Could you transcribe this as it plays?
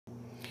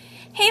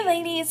Hey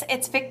ladies,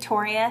 it's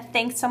Victoria.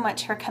 Thanks so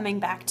much for coming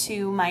back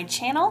to my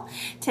channel.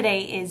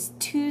 Today is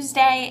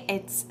Tuesday.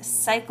 It's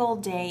cycle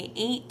day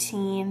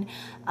 18.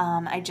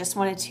 I just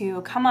wanted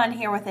to come on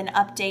here with an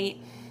update.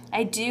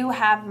 I do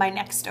have my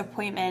next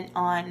appointment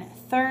on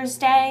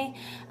Thursday.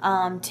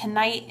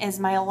 Tonight is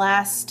my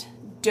last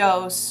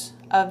dose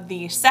of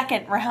the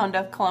second round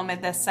of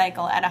Clomid this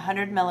cycle at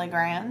 100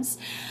 milligrams.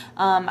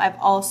 I've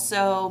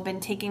also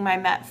been taking my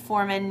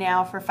metformin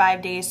now for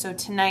 5 days, so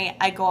tonight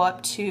I go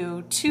up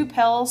to 2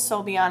 pills, so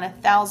I'll be on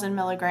 1,000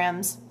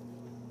 milligrams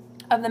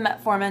of the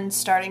metformin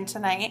starting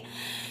tonight.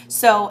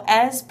 So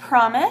as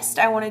promised,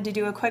 I wanted to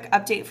do a quick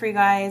update for you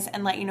guys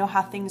and let you know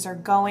how things are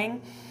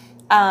going.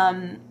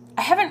 I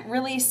haven't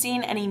really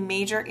seen any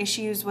major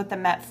issues with the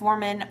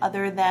metformin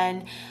other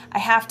than I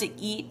have to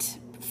eat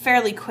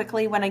fairly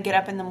quickly when I get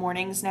up in the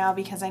mornings now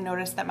because I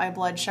noticed that my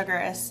blood sugar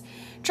is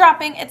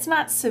dropping. It's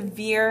not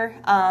severe.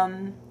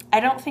 I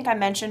don't think I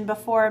mentioned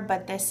before,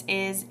 but this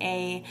is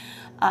a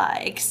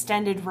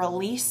extended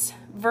release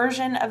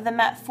version of the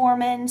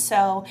metformin,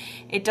 so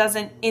it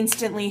doesn't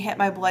instantly hit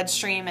my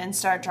bloodstream and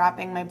start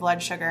dropping my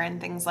blood sugar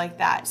and things like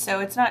that. So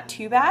it's not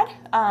too bad,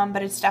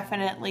 but it's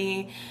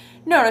definitely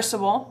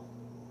noticeable.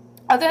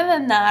 Other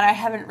than that, I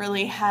haven't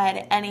really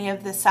had any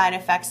of the side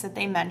effects that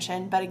they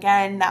mentioned, but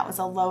again, that was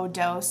a low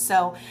dose,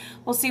 so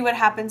we'll see what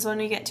happens when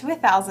we get to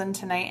 1,000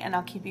 tonight, and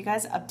I'll keep you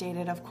guys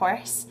updated, of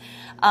course.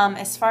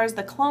 As far as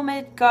the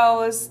Clomid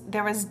goes,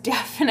 there was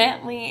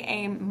definitely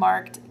a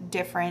marked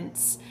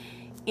difference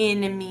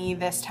in me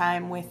this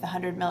time with the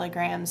 100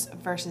 milligrams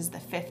versus the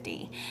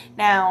 50.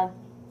 Now,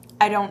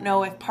 I don't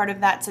know if part of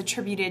that's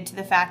attributed to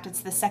the fact it's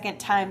the second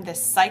time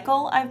this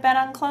cycle I've been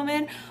on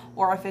Clomid,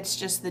 or if it's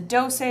just the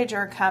dosage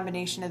or a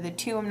combination of the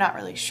two. I'm not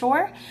really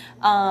sure.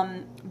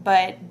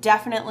 But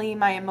definitely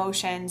my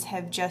emotions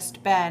have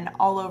just been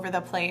all over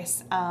the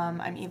place.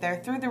 I'm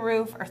either through the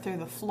roof or through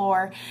the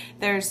floor.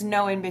 There's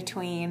no in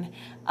between.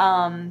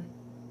 And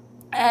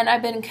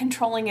I've been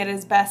controlling it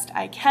as best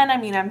I can. I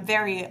mean, I'm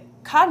very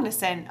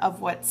cognizant of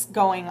what's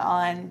going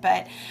on,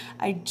 but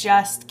I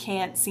just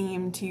can't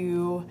seem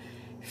to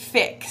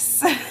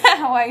fix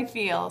how I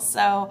feel.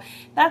 So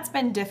that's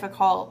been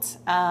difficult.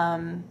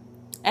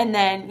 And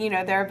then, you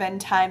know, there have been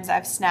times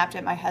I've snapped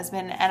at my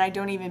husband and I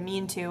don't even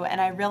mean to.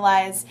 And I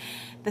realize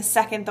the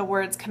second the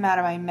words come out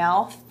of my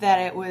mouth that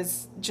it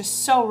was just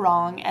so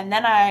wrong. And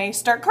then I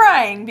start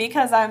crying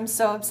because I'm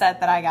so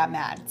upset that I got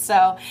mad.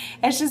 So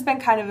it's just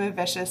been kind of a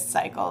vicious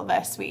cycle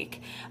this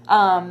week.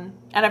 And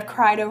I've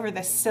cried over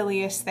the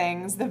silliest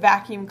things. The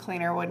vacuum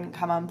cleaner wouldn't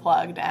come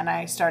unplugged and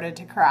I started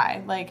to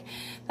cry. Like,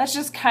 that's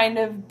just kind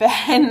of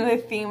been the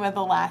theme of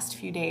the last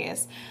few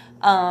days.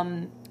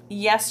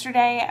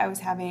 Yesterday, I was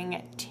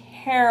having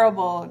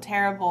terrible,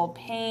 terrible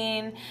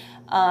pain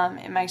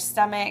in my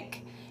stomach.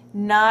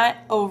 Not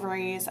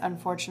ovaries,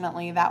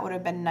 unfortunately. That would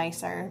have been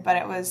nicer. But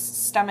it was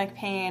stomach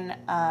pain,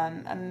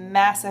 a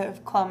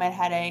massive Clomid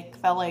headache.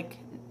 Felt like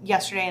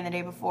yesterday and the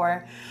day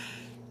before.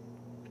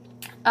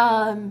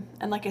 And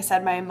like I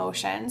said, my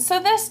emotions. So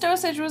this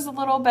dosage was a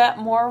little bit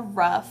more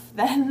rough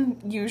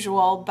than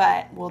usual,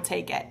 but we'll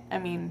take it. I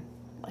mean,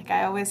 like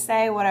I always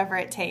say, whatever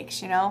it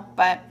takes, you know?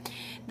 But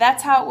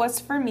that's how it was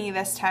for me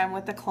this time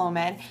with the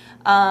Clomid.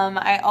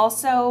 I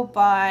also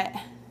bought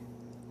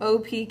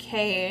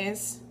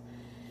OPKs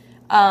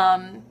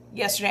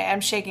yesterday.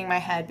 I'm shaking my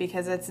head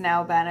because it's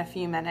now been a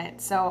few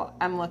minutes, so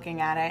I'm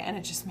looking at it and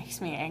it just makes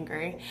me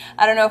angry.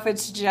 I don't know if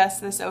it's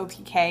just this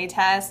OPK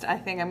test. I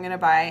think I'm going to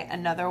buy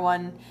another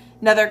one,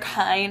 another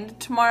kind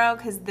tomorrow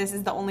because this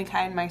is the only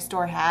kind my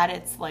store had.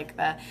 It's like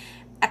the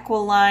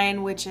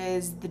Equiline, which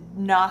is the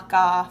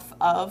knockoff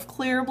of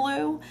Clear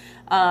Blue.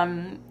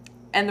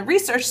 And the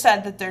research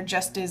said that they're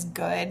just as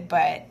good,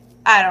 but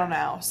I don't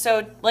know.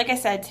 So like I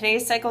said,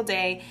 today's cycle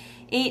day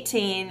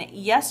 18.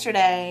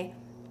 Yesterday,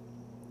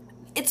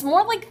 it's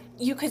more like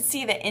you could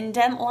see the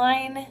indent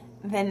line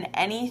than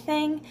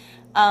anything.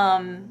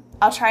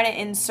 I'll try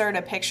to insert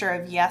a picture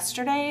of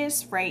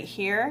yesterday's right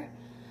here.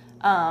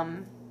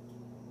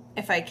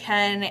 If I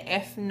can.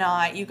 If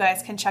not, you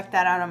guys can check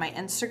that out on my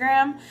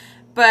Instagram.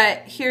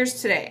 But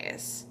here's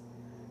today's.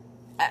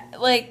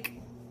 Like,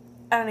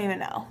 I don't even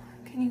know.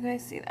 Can you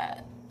guys see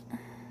that?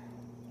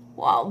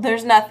 Well,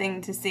 there's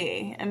nothing to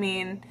see. I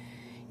mean,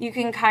 you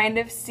can kind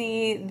of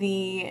see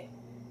the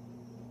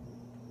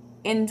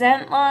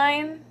indent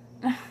line,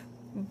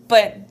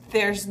 but I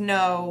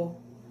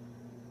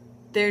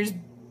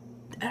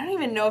don't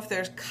even know if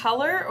there's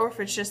color or if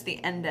it's just the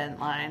indent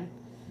line.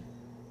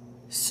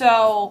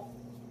 So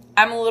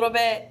I'm a little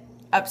bit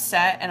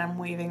upset, and I'm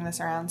waving this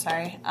around,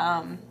 sorry.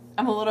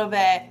 I'm a little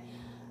bit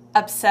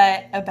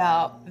upset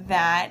about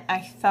that. I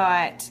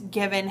thought,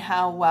 given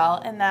how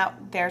well, and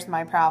there's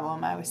my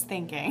problem, I was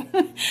thinking,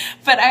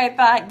 but I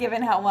thought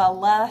given how well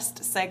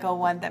last cycle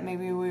went that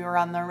maybe we were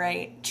on the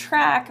right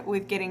track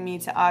with getting me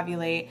to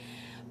ovulate,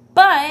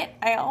 But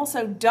I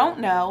also don't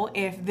know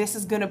if this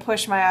is going to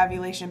push my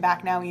ovulation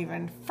back now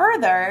even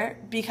further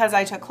because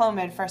I took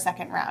Clomid for a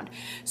second round.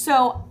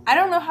 So I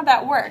don't know how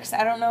that works.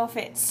 I don't know if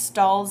it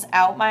stalls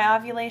out my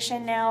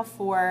ovulation now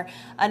for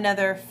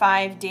another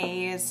 5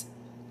 days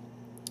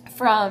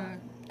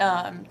from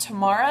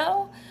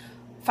tomorrow,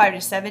 5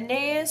 to 7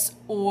 days,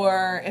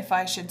 or if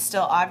I should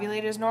still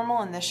ovulate as normal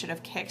and this should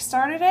have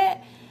kickstarted it.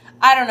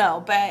 I don't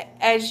know, but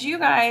as you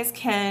guys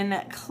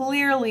can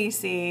clearly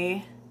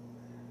see,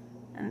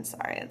 I'm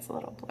sorry, it's a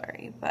little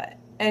blurry, but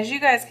as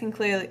you guys can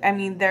clearly, I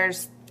mean,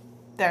 there's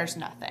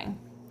nothing.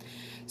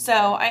 So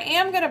I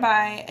am going to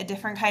buy a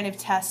different kind of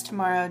test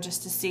tomorrow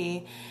just to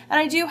see. And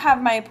I do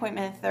have my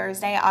appointment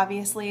Thursday,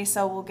 obviously,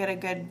 so we'll get a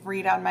good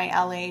read on my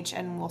LH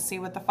and we'll see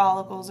what the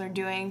follicles are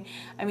doing.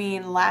 I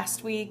mean,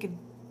 last week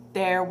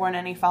there weren't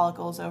any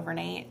follicles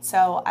overnight,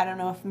 so I don't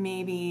know if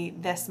maybe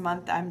this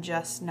month I'm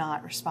just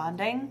not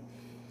responding.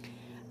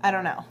 I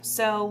don't know.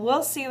 So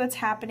we'll see what's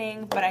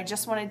happening, but I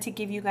just wanted to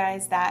give you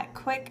guys that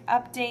quick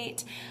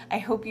update. I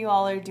hope you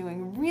all are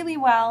doing really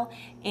well,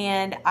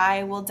 and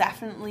I will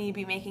definitely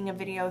be making a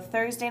video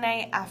Thursday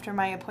night after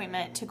my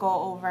appointment to go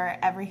over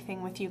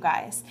everything with you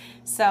guys.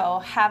 So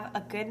have a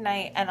good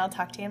night, and I'll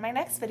talk to you in my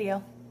next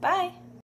video. Bye!